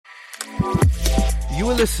You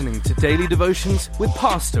are listening to Daily Devotions with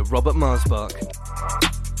Pastor Robert Marsbach.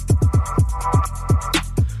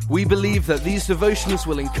 We believe that these devotions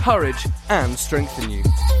will encourage and strengthen you.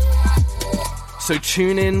 So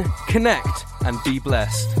tune in, connect, and be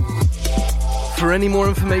blessed. For any more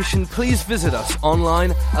information, please visit us online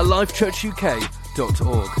at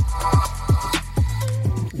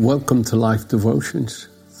lifechurchuk.org. Welcome to Life Devotions.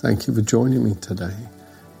 Thank you for joining me today.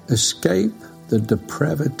 Escape the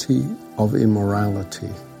depravity of immorality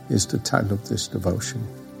is the title of this devotion.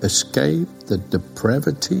 Escape the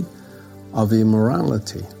depravity of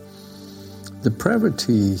immorality.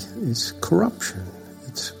 Depravity is corruption.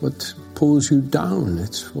 It's what pulls you down.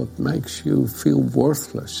 It's what makes you feel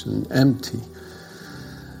worthless and empty.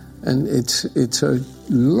 And it's a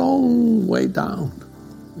long way down.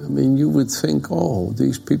 I mean, you would think, oh,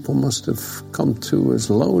 these people must have come to as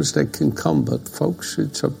low as they can come. But folks,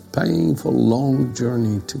 it's a painful, long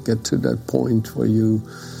journey to get to that point where you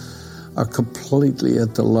are completely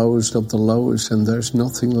at the lowest of the lowest and there's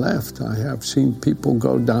nothing left. I have seen people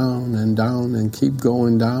go down and keep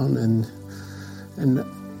going down and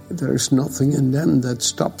there's nothing in them that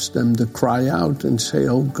stops them to cry out and say,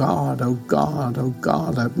 oh God, oh God, oh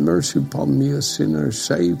God, have mercy upon me, a sinner,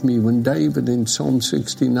 save me. When David in Psalm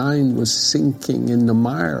 69 was sinking in the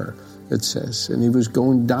mire, it says, and he was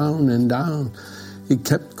going down and down, he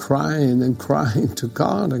kept crying and crying to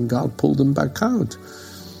God, and God pulled him back out.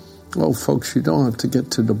 Well, folks, you don't have to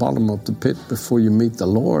get to the bottom of the pit before you meet the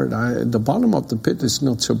Lord. The bottom of the pit is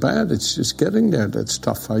not so bad. It's just getting there that's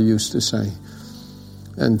tough, I used to say.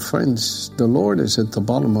 And friends, the Lord is at the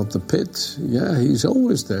bottom of the pit. Yeah, He's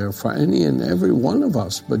always there for any and every one of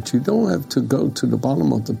us. But you don't have to go to the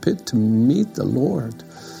bottom of the pit to meet the Lord.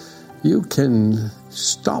 You can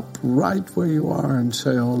stop right where you are and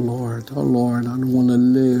say, oh Lord, I don't want to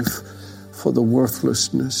live for the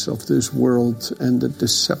worthlessness of this world and the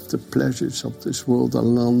deceptive pleasures of this world. I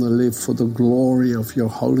want to live for the glory of your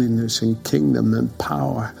holiness and kingdom and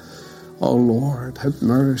power. Oh Lord, have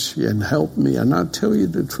mercy and help me. And I'll tell you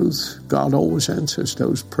the truth, God always answers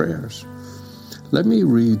those prayers. Let me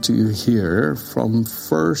read to you here from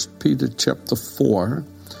 1 Peter chapter 4,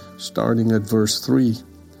 starting at verse 3.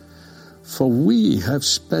 For we have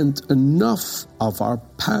spent enough of our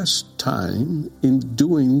past time in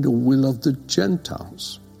doing the will of the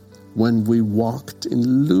Gentiles, when we walked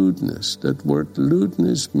in lewdness. That word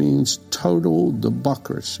lewdness means total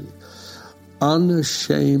debauchery.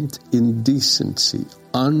 Unashamed indecency,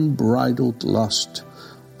 unbridled lust,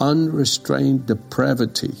 unrestrained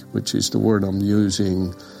depravity, which is the word I'm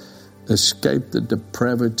using, escape the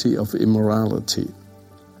depravity of immorality.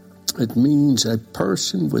 It means a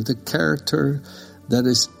person with a character that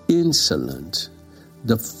is insolent,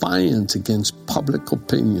 defiant against public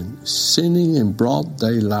opinion, sinning in broad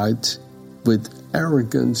daylight with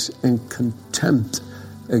arrogance and contempt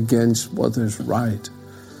against what is right.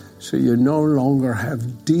 So you no longer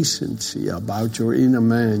have decency about your inner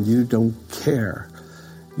man. You don't care.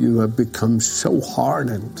 You have become so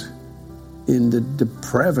hardened in the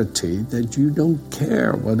depravity that you don't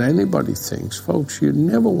care what anybody thinks. Folks, you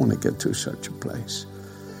never want to get to such a place.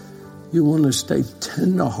 You want to stay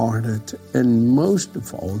tender-hearted and most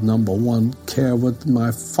of all, number one, care what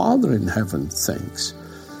my Father in heaven thinks.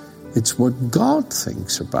 It's what God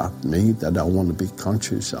thinks about me that I want to be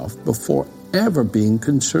conscious of before ever being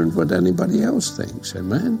concerned what anybody else thinks.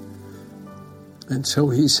 Amen? And so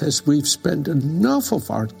he says we've spent enough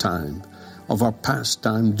of our time, of our past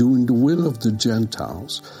time, doing the will of the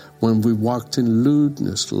Gentiles, when we walked in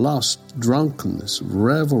lewdness, lust, drunkenness,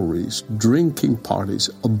 revelries, drinking parties,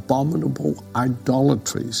 abominable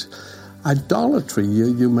idolatries. Idolatry,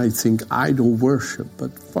 you may think idol worship,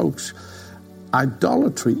 but folks,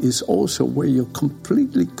 idolatry is also where you're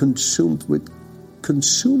completely consumed with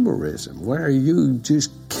consumerism, where you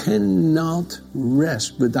just cannot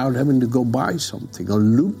rest without having to go buy something or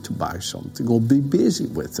look to buy something or be busy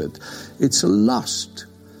with it. It's a lust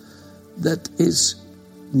that is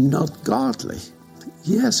not godly.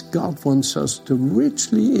 Yes, God wants us to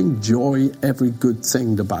richly enjoy every good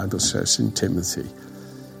thing, the Bible says in Timothy.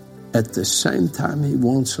 At the same time, He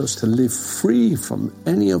wants us to live free from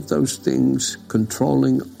any of those things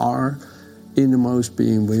controlling our innermost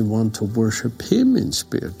being. We want to worship Him in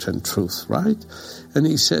spirit and truth, right? And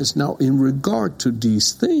He says, now in regard to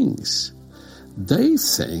these things, they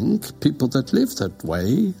think, people that live that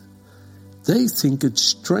way, they think it's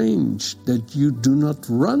strange that you do not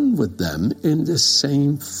run with them in the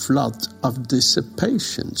same flood of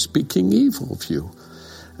dissipation, speaking evil of you.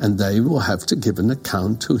 And they will have to give an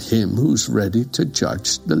account to Him who's ready to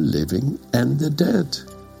judge the living and the dead.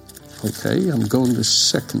 Okay, I'm going to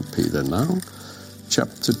 2 Peter now.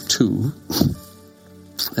 chapter 2.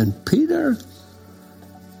 And Peter,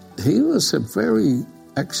 he was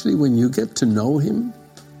actually when you get to know him,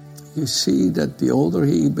 you see that the older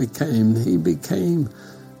he became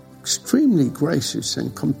extremely gracious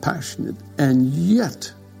and compassionate. And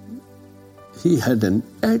yet, he had an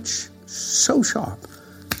edge so sharp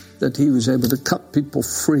that he was able to cut people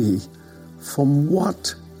free from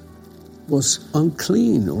what was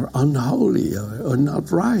unclean or unholy or not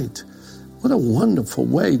right. What a wonderful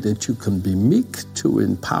way that you can be meek to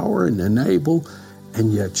empower and enable,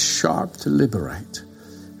 and yet sharp to liberate.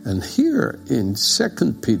 And here in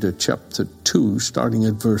 2 Peter chapter 2, starting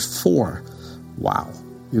at verse 4, wow,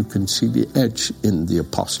 you can see the edge in the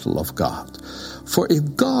apostle of God. For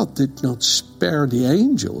if God did not spare the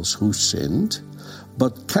angels who sinned,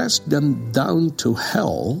 but cast them down to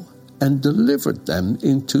hell and delivered them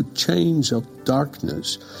into chains of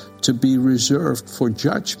darkness to be reserved for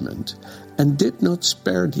judgment, and did not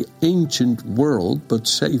spare the ancient world, but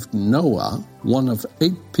saved Noah, one of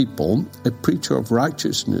 8 people, a preacher of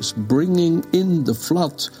righteousness, bringing in the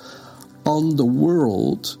flood on the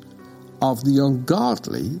world of the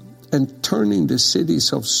ungodly, and turning the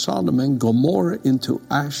cities of Sodom and Gomorrah into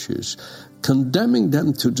ashes, condemning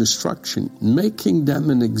them to destruction, making them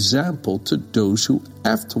an example to those who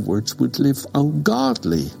afterwards would live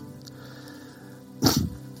ungodly.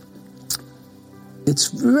 It's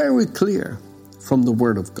very clear from the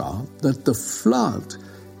Word of God that the flood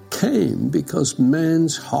came because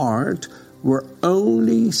man's heart were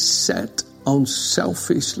only set on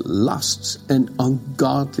selfish lusts and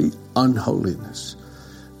ungodly unholiness.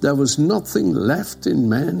 There was nothing left in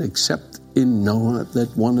man except in Noah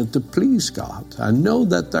that wanted to please God. I know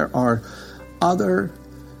that there are other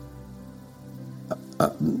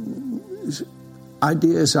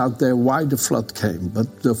ideas out there why the flood came,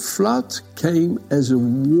 but the flood came as a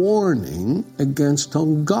warning against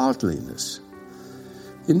ungodliness.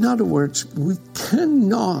 In other words, we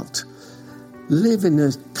cannot live in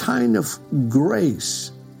a kind of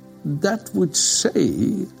grace that would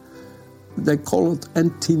say, they call it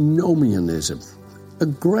antinomianism, a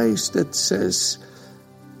grace that says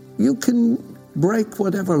you can break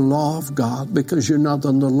whatever law of God because you're not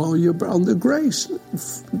under law, you're under grace.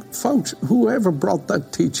 Folks, whoever brought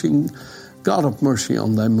that teaching, God have mercy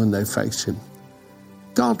on them when they face him.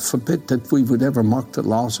 God forbid that we would ever mock the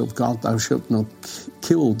laws of God. Thou shalt not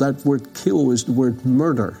kill. That word kill is the word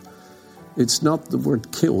murder. It's not the word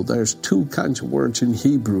kill. There's 2 kinds of words in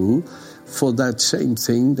Hebrew for that same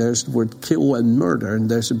thing. There's the word kill and murder, and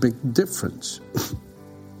there's a big difference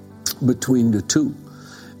between the two.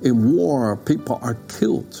 In war, people are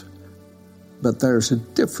killed, but there's a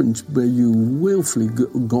difference where you willfully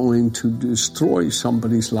going to destroy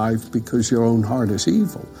somebody's life because your own heart is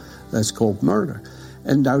evil. That's called murder.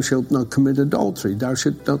 And thou shalt not commit adultery. Thou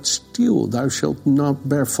shalt not steal. Thou shalt not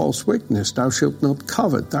bear false witness. Thou shalt not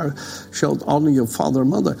covet. Thou shalt honor your father and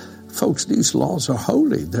mother. Folks, these laws are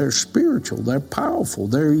holy. They're spiritual. They're powerful.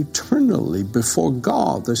 They're eternally before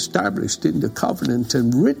God, established in the covenant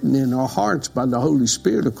and written in our hearts by the Holy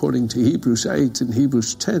Spirit, according to Hebrews 8 and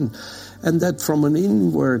Hebrews 10. And that from an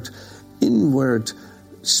inward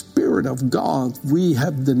Spirit of God, we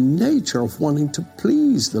have the nature of wanting to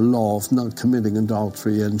please the law of not committing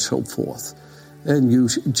adultery and so forth. And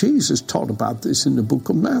Jesus taught about this in the book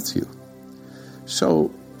of Matthew. So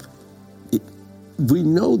we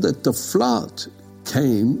know that the flood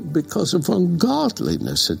came because of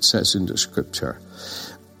ungodliness, it says in the scripture.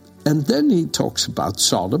 And then he talks about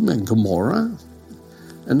Sodom and Gomorrah.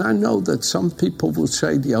 And I know that some people will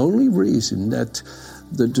say the only reason that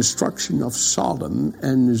the destruction of Sodom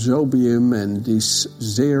and Zobium and these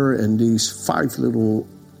Zer and these 5 little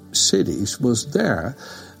cities was there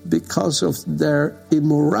because of their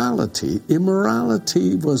immorality.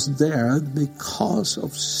 Immorality was there because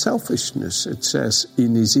of selfishness, it says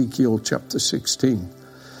in Ezekiel chapter 16.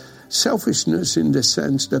 Selfishness in the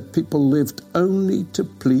sense that people lived only to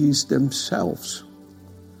please themselves.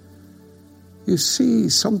 You see,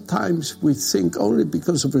 sometimes we think only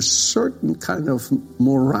because of a certain kind of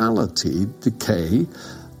morality decay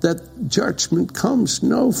that judgment comes.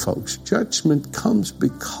 No, folks, judgment comes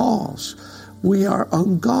because we are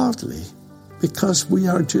ungodly, because we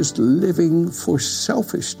are just living for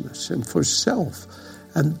selfishness and for self.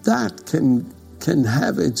 And that can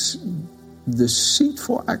have its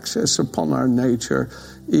deceitful access upon our nature,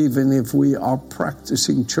 even if we are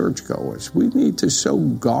practicing churchgoers. We need to so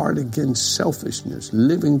guard against selfishness,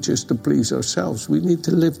 living just to please ourselves. We need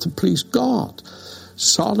to live to please God.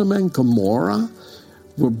 Sodom and Gomorrah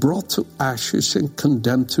were brought to ashes and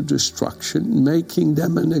condemned to destruction, making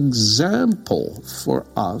them an example for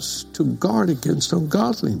us to guard against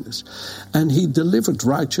ungodliness. And he delivered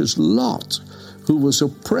righteous Lot, who was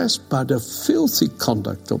oppressed by the filthy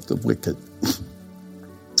conduct of the wicked.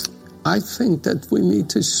 I think that we need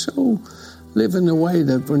to live in a way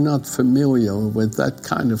that we're not familiar with that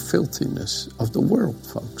kind of filthiness of the world,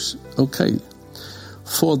 folks. Okay.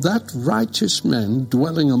 For that righteous man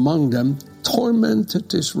dwelling among them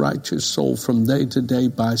tormented his righteous soul from day to day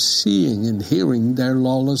by seeing and hearing their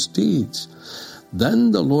lawless deeds.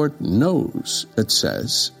 Then the Lord knows, it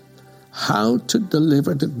says, how to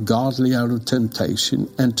deliver the godly out of temptation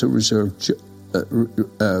and to reserve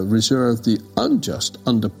the unjust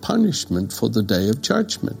under punishment for the day of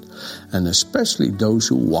judgment, and especially those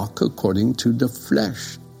who walk according to the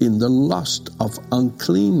flesh, in the lust of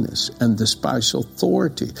uncleanness and despise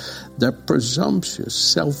authority. They're presumptuous,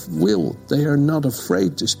 self-willed. They are not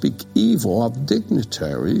afraid to speak evil of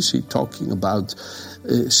dignitaries. He's talking about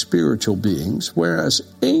spiritual beings, whereas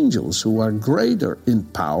angels who are greater in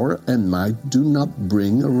power and might do not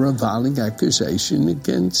bring a reviling accusation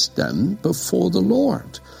against them before the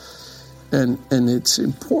Lord. And it's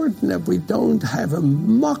important that we don't have a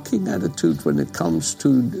mocking attitude when it comes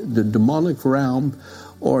to the demonic realm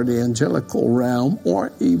or the angelical realm,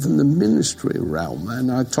 or even the ministry realm.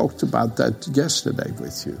 And I talked about that yesterday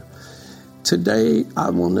with you. Today,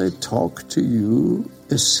 I want to talk to you,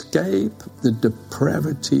 escape the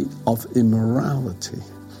depravity of immorality.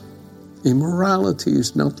 Immorality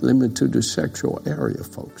is not limited to the sexual area,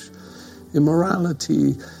 folks.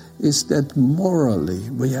 Immorality is that morally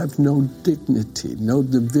we have no dignity, no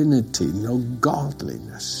divinity, no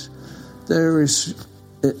godliness. There is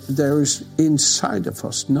inside of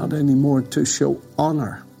us not anymore to show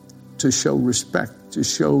honor, to show respect, to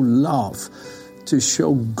show love, to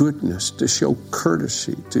show goodness, to show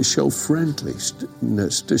courtesy, to show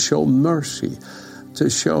friendliness, to show mercy,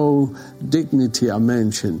 to show dignity, I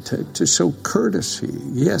mentioned, to show courtesy,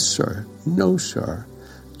 yes sir, no sir,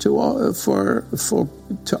 to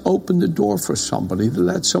open the door for somebody, to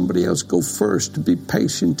let somebody else go first, to be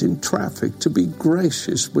patient in traffic, to be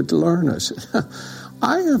gracious with learners.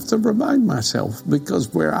 I have to remind myself,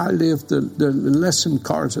 because where I live, the lesson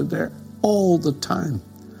cards are there all the time.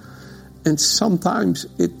 And sometimes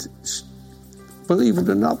believe it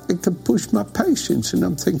or not, it can push my patience. And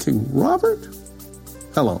I'm thinking, Robert,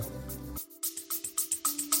 hello.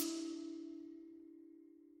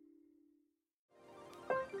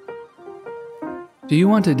 Do you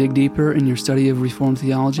want to dig deeper in your study of Reformed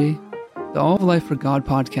theology? The All of Life for God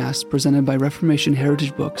podcast, presented by Reformation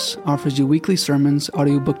Heritage Books, offers you weekly sermons,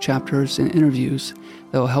 audiobook chapters, and interviews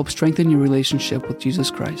that will help strengthen your relationship with Jesus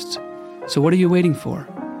Christ. So what are you waiting for?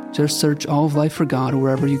 Just search All of Life for God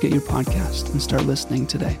wherever you get your podcast and start listening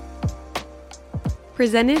today.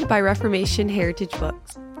 Presented by Reformation Heritage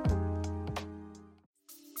Books.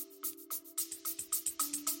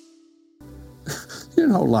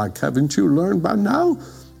 Haven't you learned by now?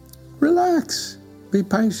 Relax. Be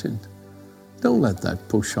patient. Don't let that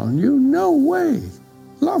push on you. No way.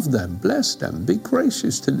 Love them. Bless them. Be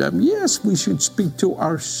gracious to them. Yes, we should speak to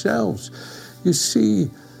ourselves. You see,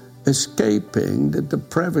 escaping the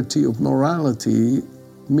depravity of morality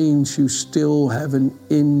means you still have an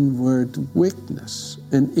inward witness,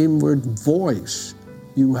 an inward voice.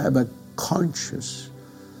 You have a conscience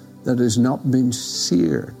that has not been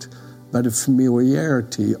seared by the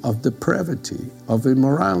familiarity of depravity, of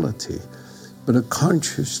immorality, but a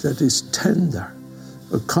conscience that is tender,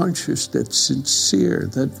 a conscience that's sincere,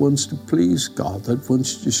 that wants to please God, that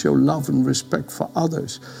wants to show love and respect for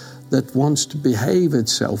others, that wants to behave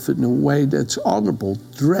itself in a way that's honorable,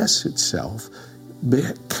 dress itself,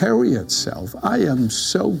 carry itself. I am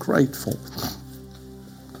so grateful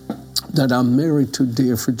that I'm married to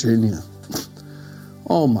dear Virginia.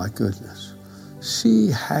 Oh my goodness. She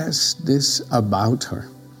has this about her.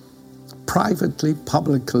 Privately,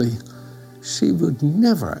 publicly, she would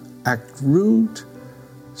never act rude,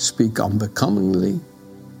 speak unbecomingly,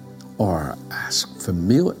 or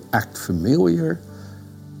act familiar.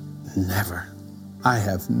 Never. I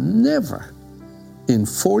have never, in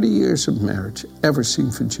 40 years of marriage, ever seen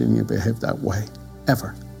Virginia behave that way.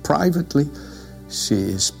 Ever. Privately, she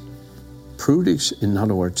is prudish. In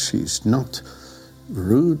other words, she's not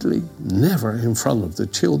rudely, never in front of the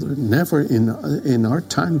children, never in our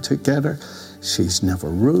time together. She's never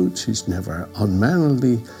rude, she's never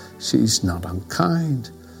unmannerly, she's not unkind.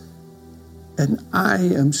 And I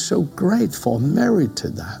am so grateful, married to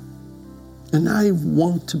that. And I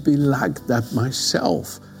want to be like that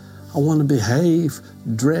myself. I want to behave,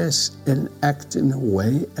 dress, and act in a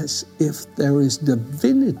way as if there is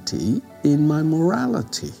divinity in my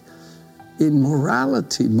morality. In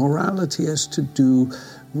morality has to do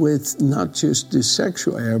with not just the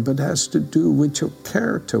sexual area, but has to do with your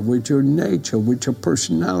character, with your nature, with your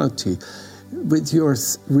personality, with your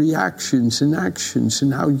reactions and actions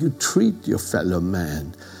and how you treat your fellow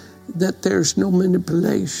man. That there's no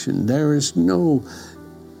manipulation, there is no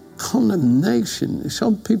condemnation.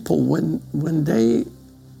 Some people, when they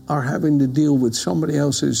are having to deal with somebody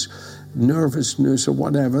else's nervousness or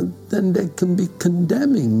whatever, then they can be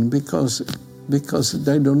condemning because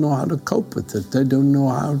they don't know how to cope with it. They don't know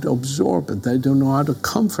how to absorb it. They don't know how to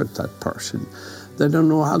comfort that person. They don't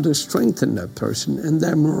know how to strengthen that person. And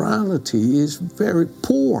their morality is very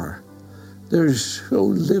poor. There's so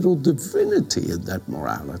little divinity in that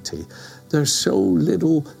morality. There's so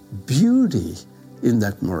little beauty in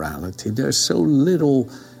that morality. There's so little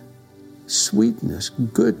sweetness,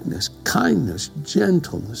 goodness, kindness,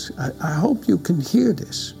 gentleness. I hope you can hear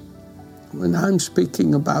this. When I'm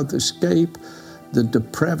speaking about escape, the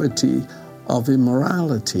depravity of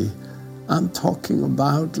immorality, I'm talking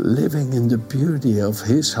about living in the beauty of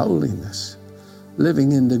His holiness,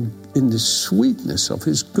 living in the sweetness of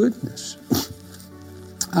His goodness.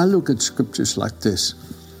 I look at scriptures like this.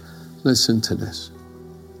 Listen to this.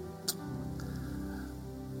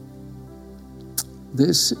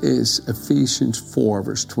 This is Ephesians 4,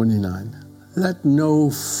 verse 29. Let no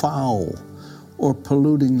foul or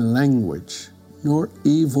polluting language, nor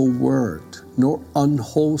evil word, nor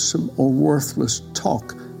unwholesome or worthless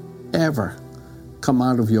talk ever come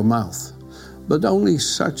out of your mouth, but only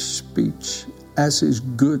such speech as is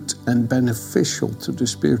good and beneficial to the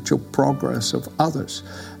spiritual progress of others,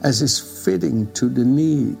 as is fitting to the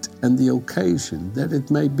need and the occasion, that it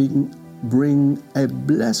may bring a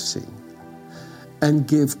blessing and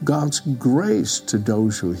give God's grace to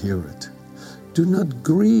those who hear it. Do not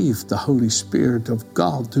grieve the Holy Spirit of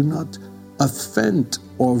God. Do not offend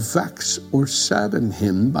or vex or sadden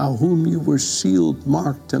Him, by whom you were sealed,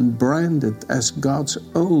 marked, and branded as God's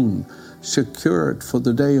own, secured for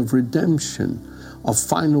the day of redemption, of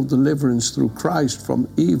final deliverance through Christ from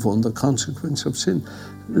evil and the consequence of sin.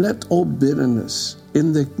 Let all bitterness,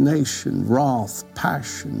 indignation, wrath,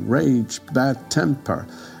 passion, rage, bad temper,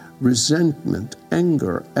 resentment,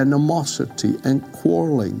 anger, animosity, and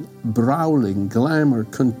quarreling, brawling, glamour,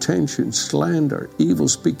 contention, slander, evil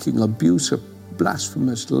speaking, abusive,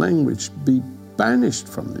 blasphemous language be banished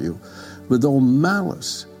from you, with all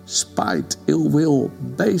malice, spite, ill will,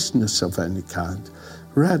 baseness of any kind.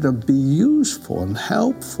 Rather be useful and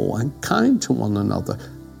helpful and kind to one another,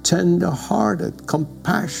 tender-hearted,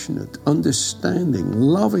 compassionate, understanding,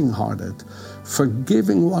 loving-hearted,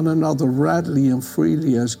 forgiving one another readily and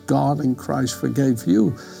freely as God in Christ forgave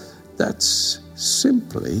you. That's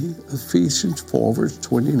simply Ephesians 4, verse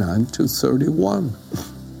 29 to 31.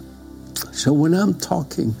 So when I'm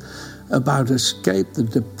talking about escape the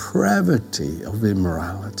depravity of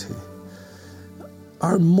immorality,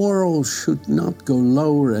 our morals should not go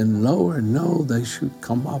lower and lower. No, they should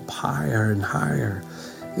come up higher and higher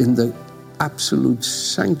in the absolute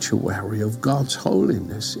sanctuary of God's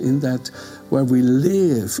holiness, in that where we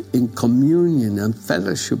live in communion and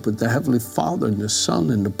fellowship with the Heavenly Father and the Son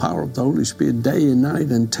and the power of the Holy Spirit day and night,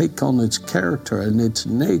 and take on its character and its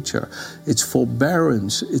nature, its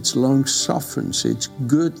forbearance, its long-sufferance, its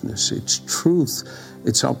goodness, its truth,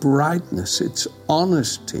 its uprightness, its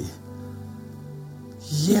honesty.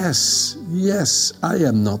 Yes, I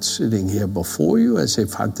am not sitting here before you as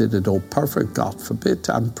if I did it all perfect. God forbid.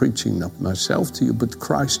 I'm preaching not myself to you, but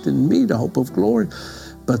Christ in me, the hope of glory.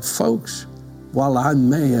 But folks, while I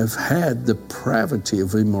may have had the depravity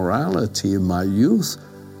of immorality in my youth,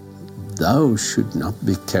 those should not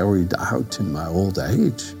be carried out in my old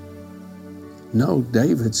age. No,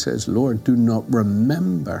 David says, Lord, do not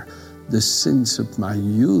remember the sins of my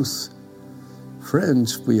youth.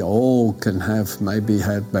 Friends, we all can have maybe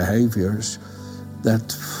had behaviors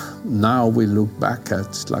that now we look back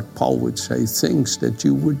at, like Paul would say, things that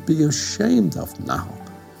you would be ashamed of now.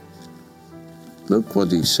 Look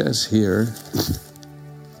what he says here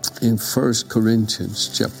in 1 Corinthians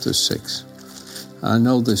chapter 6. I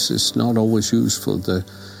know this is not always useful, the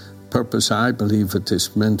purpose I believe it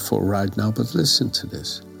is meant for right now, but listen to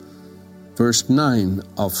this. Verse 9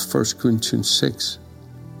 of 1 Corinthians 6.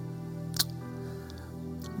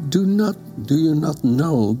 Do you not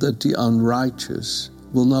know that the unrighteous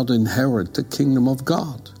will not inherit the kingdom of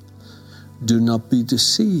God? Do not be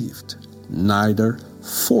deceived, neither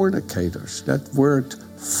fornicators. That word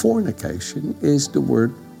fornication is the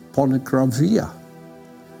word pornografia.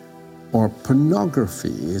 or pornography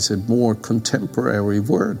is a more contemporary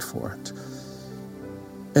word for it.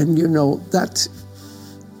 And you know, that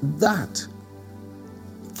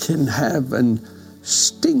can have a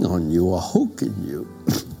sting on you, a hook in you,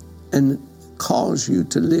 and cause you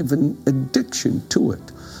to live in addiction to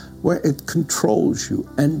it, where it controls you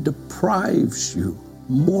and deprives you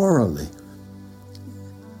morally.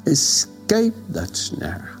 Escape that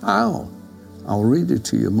snare. How? I'll read it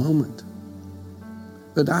to you in a moment.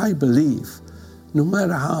 But I believe, no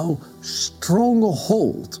matter how strong a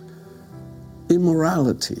hold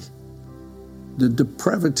immorality, the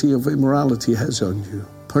depravity of immorality has on you,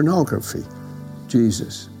 pornography,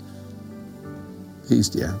 Jesus, He's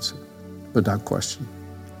the answer, without question.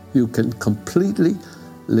 You can completely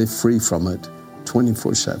live free from it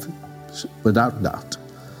 24/7, without doubt.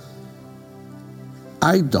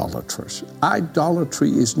 Idolaters.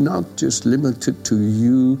 Idolatry is not just limited to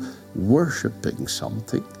you worshiping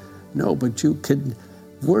something. No, but you can,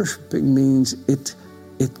 worshiping means it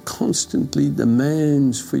constantly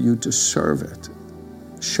demands for you to serve it.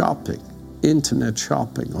 Shopping, internet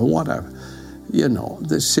shopping, or whatever. You know,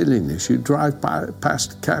 the silliness. You drive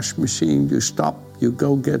past a cash machine, you stop, you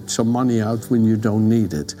go get some money out when you don't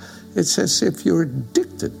need it. It's as if you're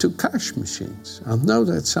addicted to cash machines. I know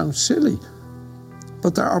that sounds silly,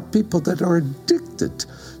 but there are people that are addicted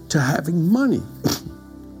to having money.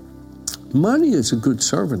 Money is a good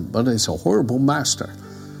servant, but it's a horrible master.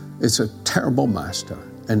 It's a terrible master,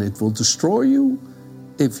 and it will destroy you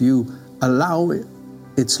if you allow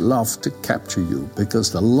its love to capture you,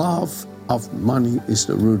 because the love of money is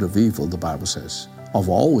the root of evil, the Bible says, of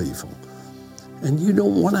all evil. And you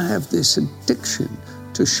don't want to have this addiction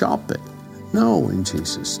to shopping. No, in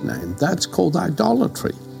Jesus' name. That's called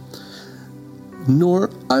idolatry. Nor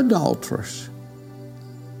adulterers.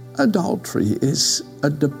 Adultery is a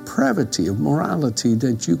depravity of morality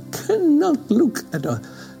that you cannot look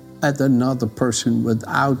at another person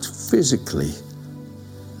without physically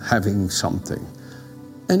having something.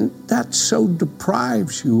 And that so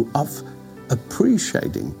deprives you of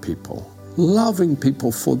appreciating people, loving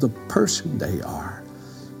people for the person they are.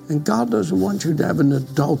 And God doesn't want you to have an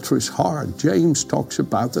adulterous heart. James talks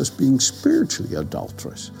about us being spiritually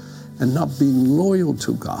adulterous and not being loyal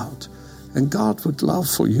to God. And God would love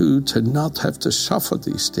for you to not have to suffer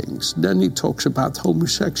these things. Then he talks about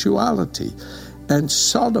homosexuality and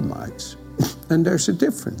sodomites. And there's a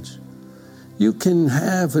difference. You can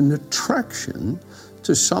have an attraction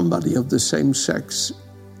to somebody of the same sex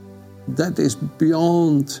that is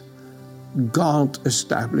beyond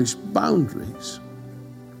God-established boundaries.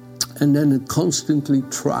 And then it constantly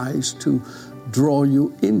tries to draw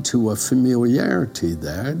you into a familiarity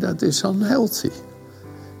there that is unhealthy.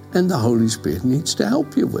 And the Holy Spirit needs to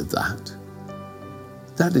help you with that.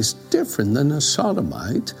 That is different than a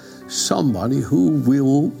sodomite, somebody who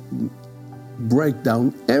will break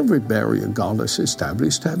down every barrier God has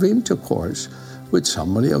established to have intercourse with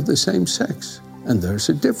somebody of the same sex. And there's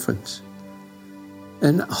a difference.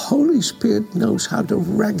 And the Holy Spirit knows how to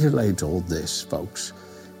regulate all this, folks.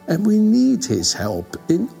 And we need His help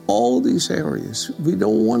in all these areas. We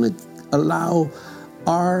don't want to allow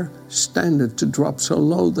our standard to drop so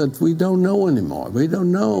low that we don't know anymore. We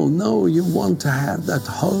don't know. No, you want to have that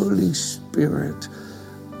Holy Spirit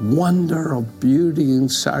wonder of beauty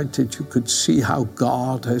inside, that you could see how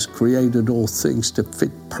God has created all things to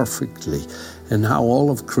fit perfectly, and how all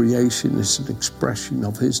of creation is an expression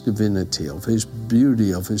of His divinity, of His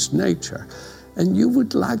beauty, of His nature. And you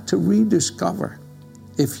would like to rediscover,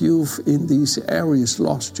 if you've in these areas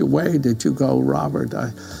lost your way, that you go,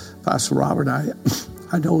 Pastor Robert,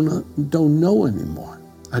 I don't know anymore.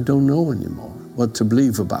 I don't know anymore what to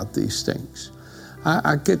believe about these things.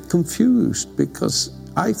 I get confused because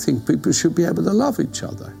I think people should be able to love each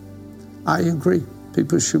other. I agree.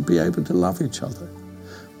 People should be able to love each other.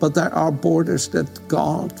 But there are borders that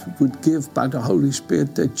God would give by the Holy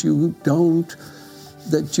Spirit that you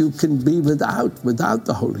can be without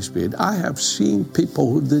the Holy Spirit. I have seen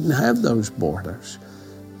people who didn't have those borders.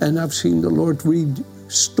 And I've seen the Lord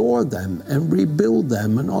restore them and rebuild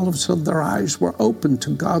them. And all of a sudden their eyes were open to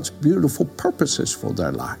God's beautiful purposes for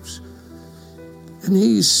their lives. And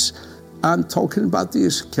I'm talking about the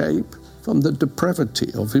escape from the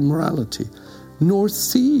depravity of immorality. Nor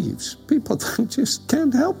thieves. People that just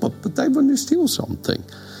can't help it, but they want to steal something.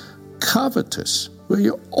 Covetous, where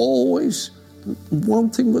you're always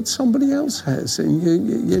wanting what somebody else has, and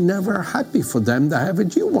you're never happy for them to have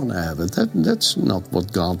it. You want to have it. That's not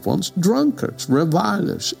what God wants. Drunkards,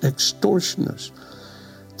 revilers, extortioners.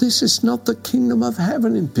 This is not the kingdom of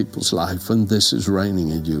heaven in people's life when this is reigning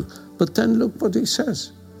in you. But then look what he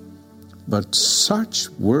says. But such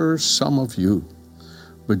were some of you.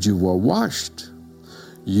 But you were washed,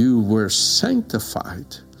 you were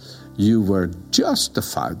sanctified, you were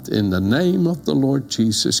justified in the name of the Lord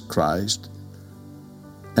Jesus Christ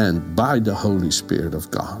and by the Holy Spirit of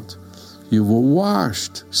God. You were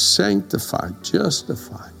washed, sanctified,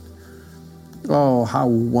 justified. Oh, how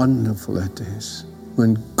wonderful it is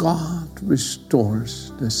when God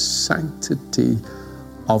restores the sanctity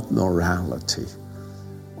of morality.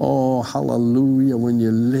 Oh, hallelujah, when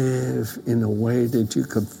you live in a way that you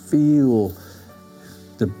could feel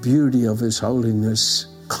the beauty of His holiness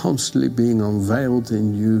constantly being unveiled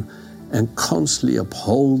in you and constantly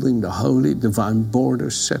upholding the holy divine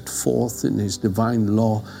borders set forth in His divine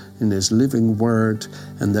law, in His living word,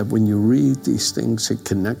 and that when you read these things, it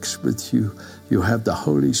connects with you. You have the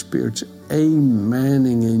Holy Spirit's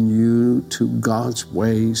amening in you to God's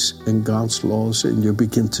ways and God's laws, and you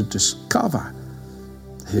begin to discover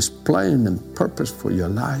His plan and purpose for your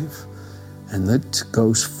life. And that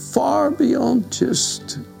goes far beyond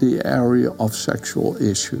just the area of sexual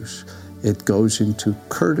issues. It goes into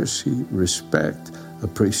courtesy, respect,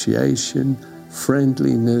 appreciation,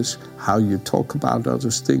 friendliness, how you talk about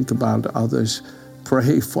others, think about others,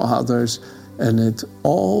 pray for others. And it's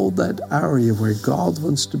all that area where God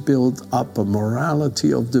wants to build up a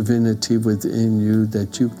morality of divinity within you,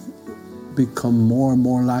 that you become more and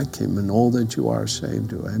more like Him in all that you are saying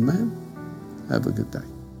to. Amen? Have a good day.